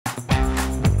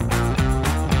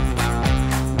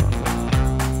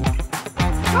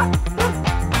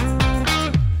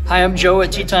Hi, I'm Joe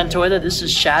at Teton Toyota. This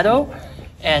is Shadow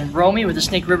and Romy with the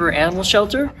Snake River Animal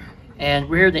Shelter. And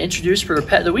we're here to introduce for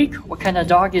Pet of the Week. What kind of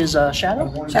dog is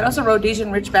Shadow? Shadow's a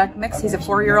Rhodesian Ridgeback mix. He's a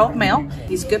 4-year-old male.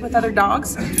 He's good with other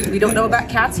dogs. We don't know about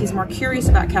cats. He's more curious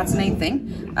about cats than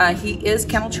anything. He is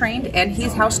kennel trained and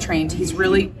he's house trained. He's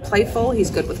really playful.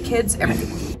 He's good with kids,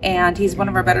 everything. And he's one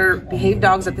of our better behaved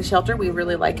dogs at the shelter. We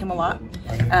really like him a lot.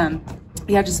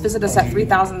 Yeah, just visit us at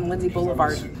 3000 Lindsay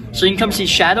Boulevard. So you can come see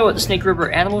Shadow at the Snake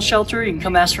River Animal Shelter. You can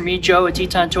come ask for me, Joe, at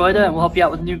Teton Toyota, and we'll help you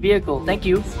out with a new vehicle. Thank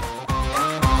you.